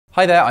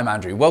Hi there, I'm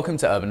Andrew. Welcome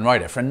to Urban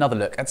Rider for another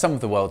look at some of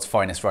the world's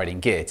finest riding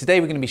gear. Today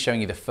we're going to be showing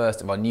you the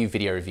first of our new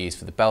video reviews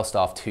for the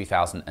Belstaff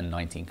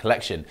 2019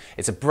 collection.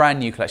 It's a brand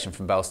new collection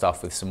from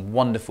Belstaff with some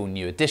wonderful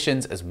new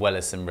additions as well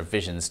as some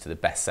revisions to the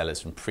best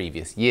sellers from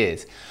previous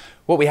years.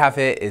 What we have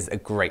here is a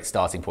great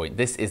starting point.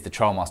 This is the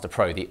Trialmaster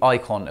Pro, the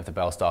icon of the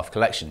Belstaff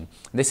collection.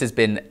 This has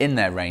been in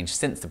their range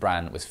since the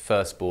brand was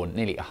first born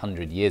nearly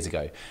 100 years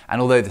ago.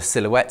 And although the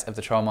silhouette of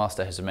the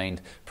Trialmaster has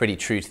remained pretty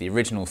true to the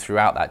original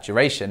throughout that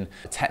duration,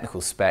 the technical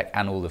spec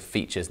and all the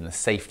features and the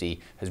safety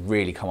has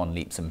really come on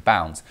leaps and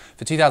bounds.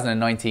 For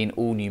 2019,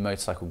 all new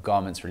motorcycle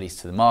garments released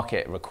to the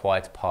market are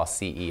required to pass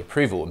CE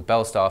approval, and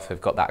Belstaff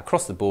have got that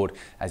across the board,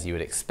 as you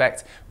would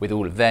expect, with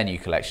all of their new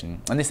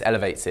collection. And this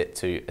elevates it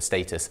to a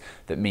status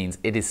that means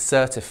it is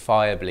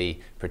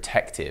certifiably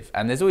protective.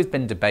 And there's always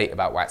been debate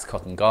about wax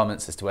cotton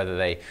garments as to whether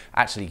they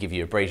actually give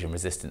you abrasion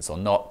resistance or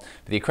not.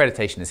 But the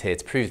accreditation is here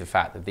to prove the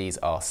fact that these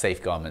are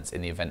safe garments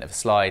in the event of a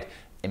slide,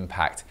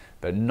 impact,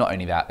 but not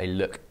only that, they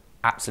look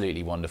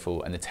absolutely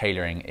wonderful and the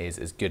tailoring is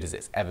as good as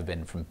it's ever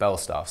been from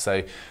Belstaff.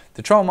 So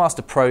the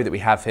Trialmaster Pro that we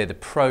have here, the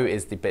Pro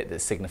is the bit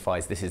that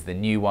signifies this is the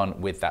new one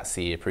with that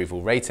CE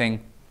approval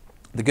rating.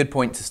 The good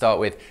point to start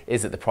with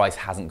is that the price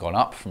hasn't gone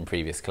up from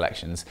previous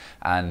collections,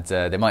 and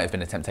there might have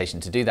been a temptation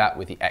to do that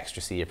with the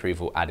extra CE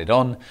approval added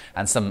on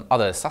and some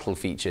other subtle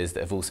features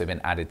that have also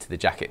been added to the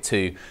jacket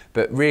too,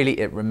 but really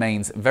it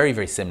remains very,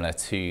 very similar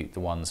to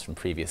the ones from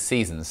previous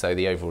seasons. So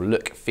the overall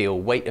look, feel,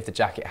 weight of the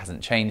jacket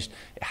hasn't changed.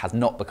 It has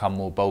not become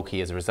more bulky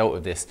as a result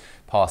of this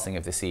passing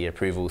of the CE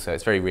approval, so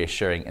it's very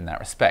reassuring in that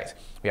respect.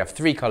 We have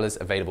three colours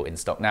available in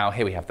stock now.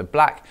 Here we have the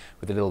black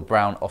with a little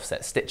brown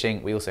offset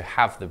stitching. We also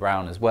have the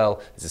brown as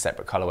well as a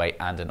separate colourway,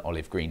 and an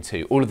olive green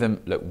too. All of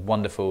them look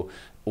wonderful,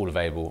 all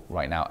available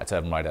right now at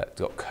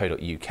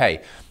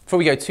urbanrider.co.uk. Before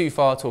we go too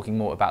far talking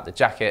more about the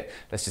jacket,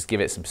 let's just give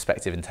it some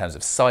perspective in terms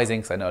of sizing,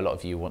 because I know a lot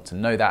of you want to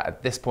know that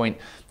at this point.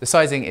 The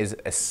sizing is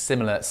a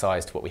similar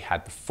size to what we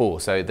had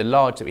before. So the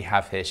large that we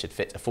have here should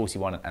fit a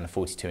 41 and a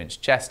 42 inch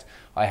chest.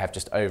 I have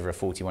just over a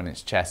 41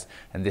 inch chest,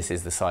 and this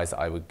is the size that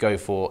I would go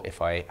for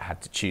if I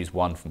had to choose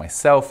one for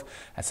myself.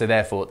 And so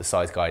therefore the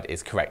size guide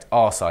is correct,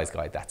 our size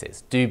guide that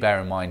is. Do bear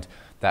in mind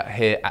that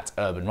here at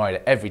Urban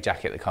Rider, every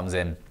jacket that comes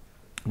in,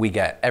 we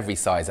get every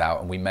size out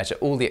and we measure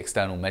all the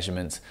external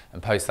measurements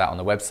and post that on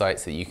the website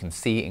so that you can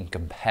see and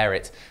compare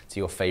it to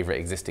your favorite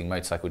existing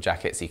motorcycle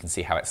jacket so you can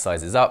see how it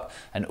sizes up.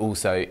 And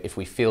also, if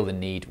we feel the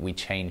need, we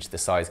change the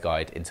size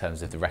guide in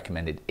terms of the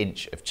recommended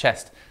inch of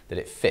chest that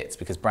it fits,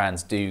 because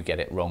brands do get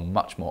it wrong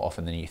much more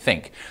often than you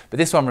think. But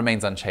this one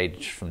remains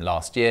unchanged from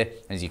last year,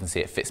 and as you can see,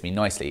 it fits me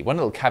nicely. One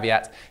little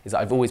caveat is that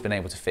I've always been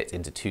able to fit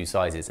into two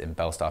sizes in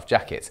Belstaff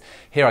jackets.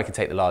 Here I can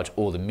take the large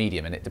or the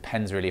medium, and it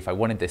depends really. If I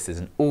wanted this as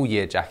an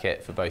all-year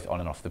jacket for both on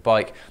and off the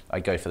bike,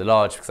 I'd go for the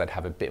large because I'd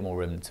have a bit more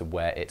room to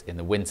wear it in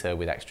the winter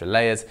with extra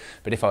layers.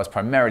 But if I was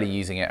primarily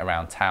using it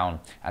around town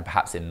and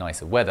perhaps in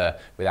nicer weather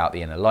without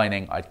the inner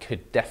lining, I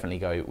could definitely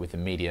go with the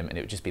medium, and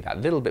it would just be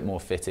that little bit more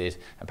fitted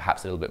and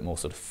perhaps a little bit more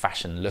sort of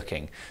fashion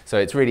looking. So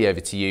it's really over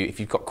to you. If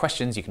you've got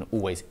questions, you can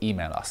always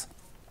email us.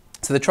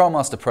 So the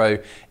Trialmaster Pro,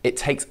 it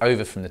takes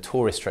over from the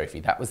Tourist Trophy.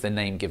 That was the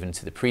name given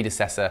to the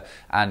predecessor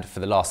and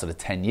for the last sort of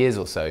 10 years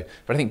or so.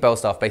 But I think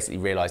Belstaff basically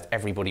realised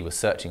everybody was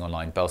searching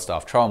online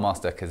Belstaff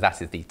Trialmaster because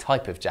that is the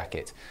type of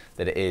jacket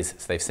that it is.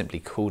 So they've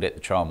simply called it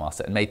the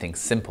Trialmaster and made things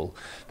simple.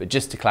 But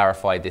just to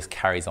clarify, this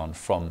carries on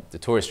from the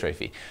Tourist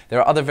Trophy. There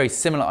are other very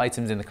similar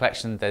items in the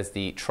collection. There's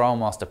the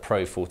Trialmaster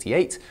Pro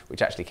 48,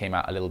 which actually came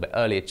out a little bit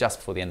earlier, just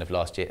before the end of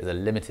last year, as a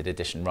limited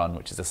edition run,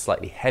 which is a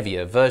slightly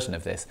heavier version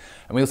of this.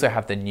 And we also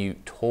have the new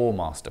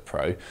Tourmaster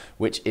Pro,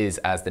 which is,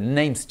 as the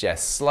name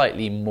suggests,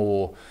 slightly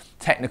more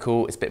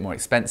technical, it's a bit more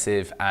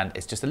expensive, and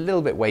it's just a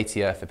little bit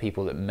weightier for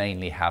people that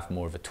mainly have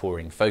more of a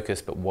touring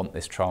focus but want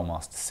this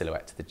Trialmaster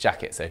silhouette to the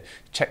jacket. So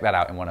check that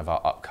out in one of our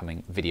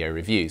upcoming video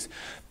reviews.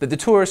 But the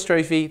Tourist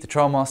Trophy, the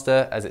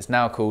Trialmaster, as it's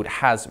now called,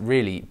 has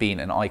really been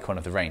an icon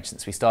of the range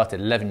since we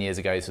started 11 years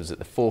ago. This was at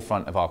the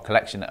forefront of our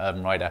collection at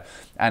Urban Rider,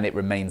 and it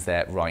remains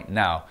there right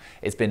now.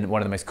 It's been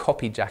one of the most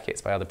copied jackets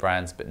by other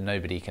brands, but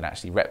nobody can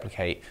actually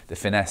replicate the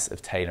finesse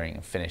of tailoring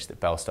and finish that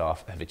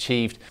Belstaff have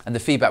achieved. And the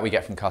feedback we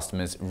get from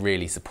customers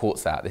really supports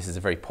that. This is a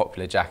very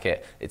popular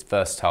jacket. It's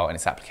versatile in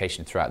its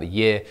application throughout the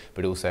year,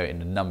 but also in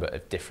a number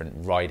of different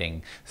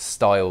riding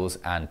styles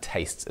and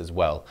tastes as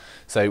well.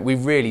 So we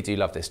really do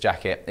love this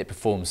jacket. It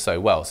performs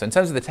so well. So in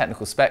terms of the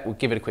technical spec, we'll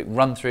give it a quick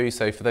run through.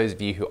 So for those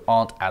of you who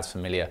aren't as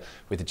familiar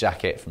with the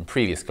jacket from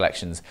previous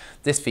collections,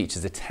 this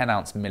features a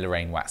 10-ounce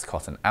Millerain wax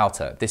cotton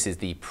outer. This is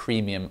the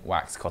premium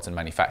wax cotton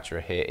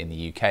manufacturer here in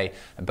the UK,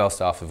 and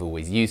Belstaff have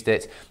always used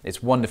it.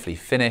 It's wonderfully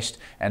finished,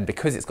 and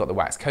because it's got the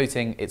wax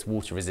coating, it's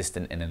water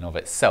resistant in and of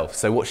itself. itself.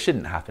 So what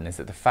shouldn't happen is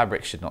that the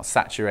fabric should not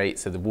saturate,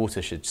 so the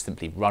water should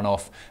simply run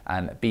off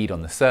and bead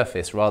on the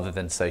surface rather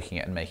than soaking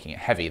it and making it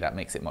heavy. That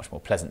makes it much more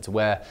pleasant to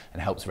wear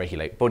and helps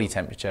regulate body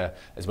temperature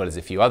as well as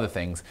a few other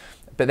things.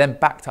 But then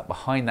backed up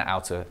behind that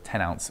outer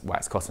 10-ounce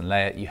wax cotton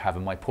layer, you have a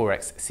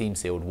Myporex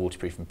seam-sealed,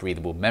 waterproof and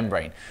breathable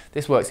membrane.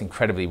 This works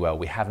incredibly well.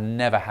 We have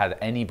never had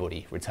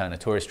anybody return a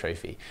tourist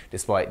trophy,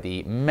 despite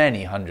the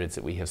many hundreds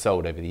that we have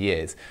sold over the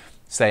years,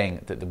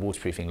 saying that the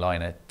waterproofing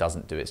liner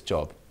doesn't do its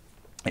job.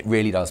 It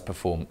really does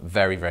perform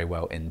very, very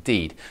well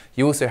indeed.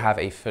 You also have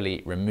a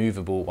fully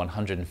removable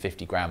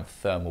 150-gram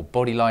thermal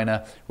body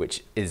liner,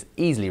 which is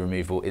easily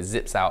removable. It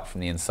zips out from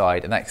the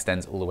inside and that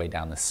extends all the way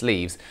down the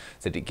sleeves,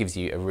 so that it gives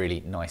you a really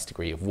nice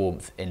degree of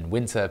warmth in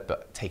winter,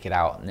 but take it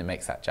out and it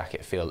makes that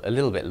jacket feel a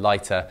little bit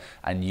lighter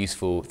and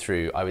useful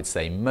through, I would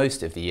say,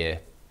 most of the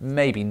year.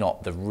 Maybe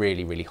not the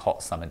really, really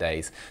hot summer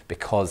days,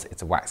 because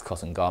it's a wax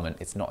cotton garment,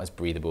 it's not as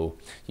breathable.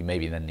 You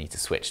maybe then need to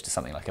switch to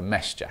something like a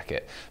mesh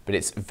jacket, but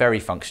it's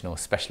very functional,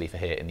 especially for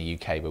here in the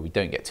UK where we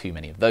don't get too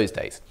many of those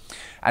days.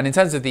 And in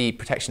terms of the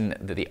protection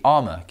that the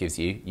armour gives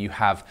you, you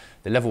have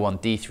the level 1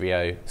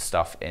 D3O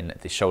stuff in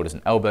the shoulders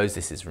and elbows.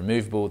 This is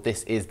removable.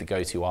 This is the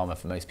go-to armour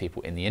for most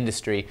people in the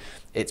industry.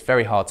 It's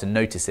very hard to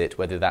notice it,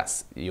 whether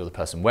that's you're the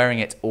person wearing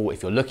it or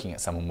if you're looking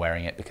at someone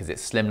wearing it, because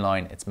it's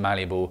slimline, it's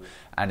malleable,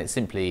 and it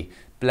simply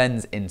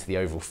blends into the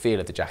overall feel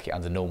of the jacket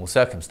under normal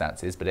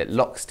circumstances, but it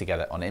locks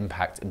together on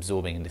impact,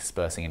 absorbing and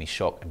dispersing any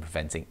shock and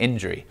preventing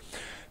injury.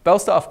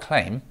 Belstaff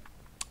claim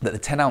that the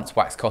 10-ounce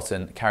wax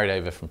cotton carried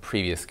over from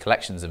previous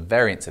collections and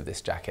variants of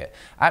this jacket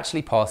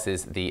actually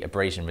passes the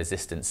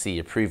abrasion-resistant CE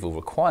approval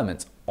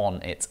requirements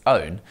on its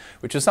own,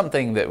 which was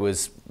something that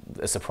was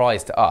a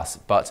surprise to us,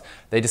 but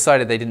they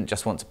decided they didn't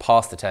just want to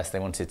pass the test, they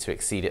wanted to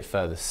exceed it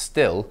further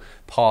still,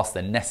 past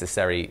the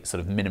necessary sort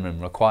of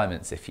minimum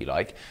requirements, if you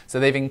like. So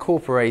they've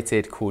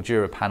incorporated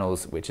Cordura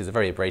panels, which is a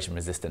very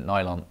abrasion-resistant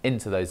nylon,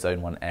 into those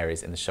zone 1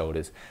 areas in the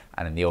shoulders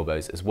and in the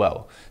elbows as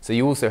well. So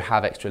you also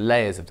have extra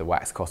layers of the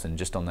wax cotton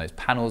just on those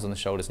panels on the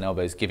shoulders and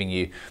elbows, giving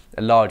you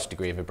a large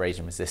degree of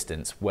abrasion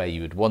resistance where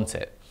you would want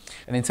it.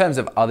 And in terms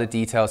of other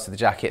details to the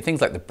jacket,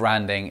 things like the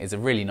branding is a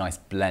really nice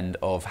blend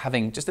of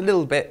having just a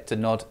little bit to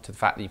nod to the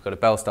fact that you've got a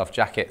Belstaff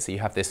jacket. So you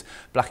have this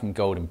black and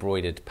gold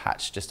embroidered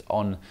patch just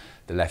on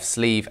the left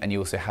sleeve, and you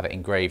also have it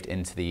engraved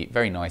into the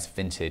very nice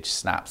vintage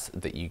snaps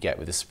that you get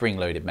with the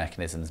spring-loaded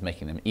mechanisms,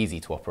 making them easy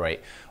to operate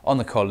on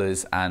the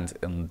collars and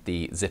on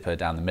the zipper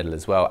down the middle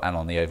as well, and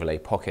on the overlay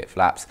pocket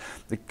flaps.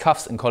 The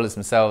cuffs and collars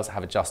themselves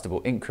have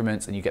adjustable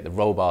increments, and you get the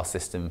roll bar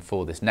system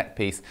for this neck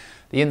piece.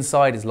 The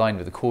inside is lined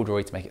with a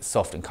corduroy to make it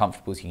soft and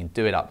comfortable, so you can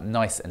do it up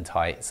nice and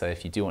tight. So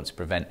if you do want to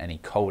prevent any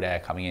cold air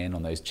coming in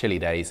on those chilly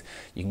days,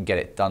 you can get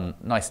it done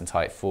nice and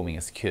tight, forming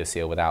a secure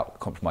seal without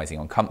compromising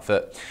on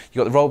comfort.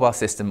 You've got the roll bar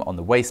system on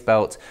the waist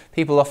belt.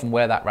 People often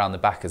wear that around the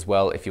back as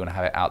well if you want to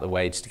have it out the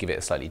way, just to give it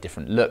a slightly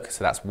different look.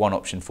 So that's one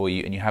option for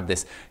you. And you have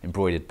this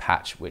embroidered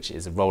patch, which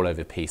is a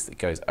rollover piece that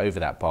goes over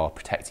that bar,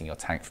 protecting your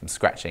tank from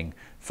scratching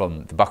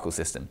from the buckle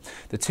system.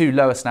 The two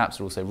lower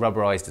snaps are also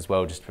rubberized as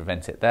well, just to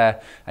prevent it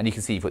there. And you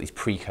can see you've got these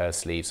pre-curved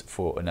sleeves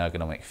for an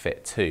ergonomic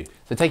fit too.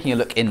 So taking a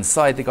look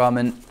inside the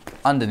garment,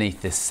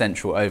 underneath this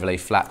central overlay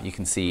flap, you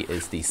can see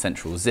is the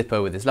central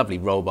zipper with this lovely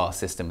roll bar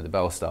system with the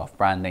Belstaff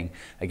branding,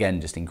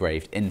 again, just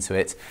engraved into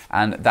it.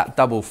 And that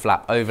double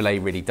flap overlay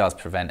really does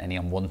prevent any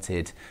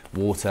unwanted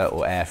water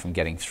or air from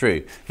getting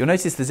through. You'll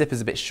notice the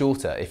zipper's a bit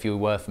shorter. If you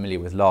were familiar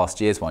with last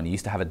year's one, you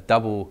used to have a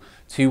double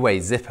two-way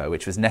zipper,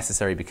 which was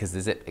necessary because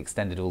the zip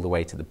extended all the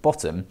way to the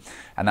bottom,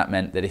 and that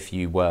meant that if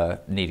you were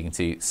needing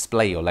to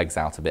splay your legs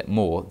out a bit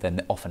more,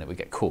 then often it would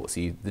get caught.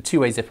 So the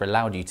two-way zipper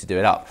allowed you to do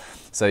it up.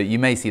 So you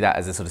may see that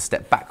as a sort of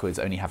step backwards,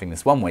 only having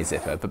this one-way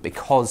zipper, but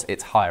because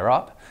it's higher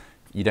up,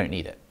 you don't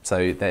need it. So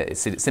it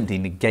simply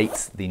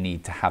negates the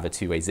need to have a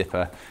two-way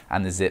zipper,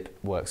 and the zip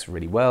works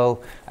really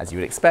well, as you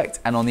would expect.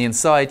 And on the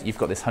inside, you've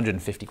got this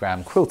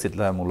 150-gram quilted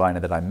thermal liner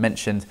that I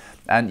mentioned,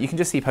 and you can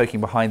just see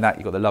poking behind that,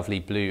 you've got the lovely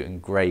blue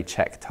and grey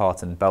check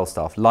tartan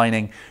Belstaff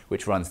lining,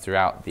 which runs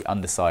throughout the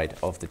underside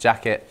of the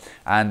jacket,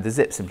 and the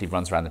zip simply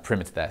runs around the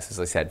perimeter there. So as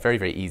I said, very,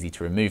 very easy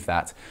to remove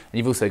that. And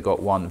you've also got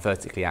one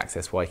vertically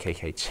accessed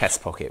YKK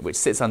chest pocket, which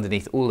sits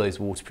underneath all those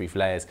waterproof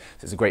layers.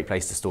 So it's a great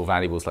place to store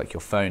valuables like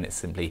your phone. It's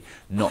simply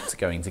not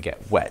going to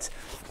get wet.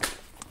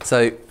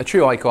 So a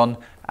true icon,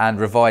 and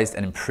revised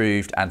and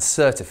improved and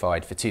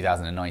certified for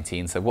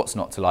 2019, so what's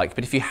not to like?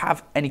 But if you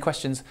have any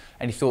questions,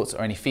 any thoughts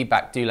or any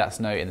feedback, do let us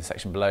know in the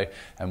section below,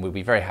 and we'll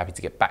be very happy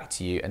to get back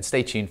to you. And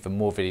stay tuned for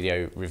more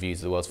video reviews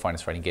of the world's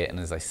finest riding gear, and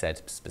as I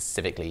said,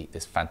 specifically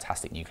this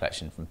fantastic new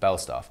collection from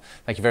Belstaff.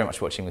 Thank you very much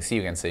for watching. We'll see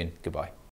you again soon. Goodbye.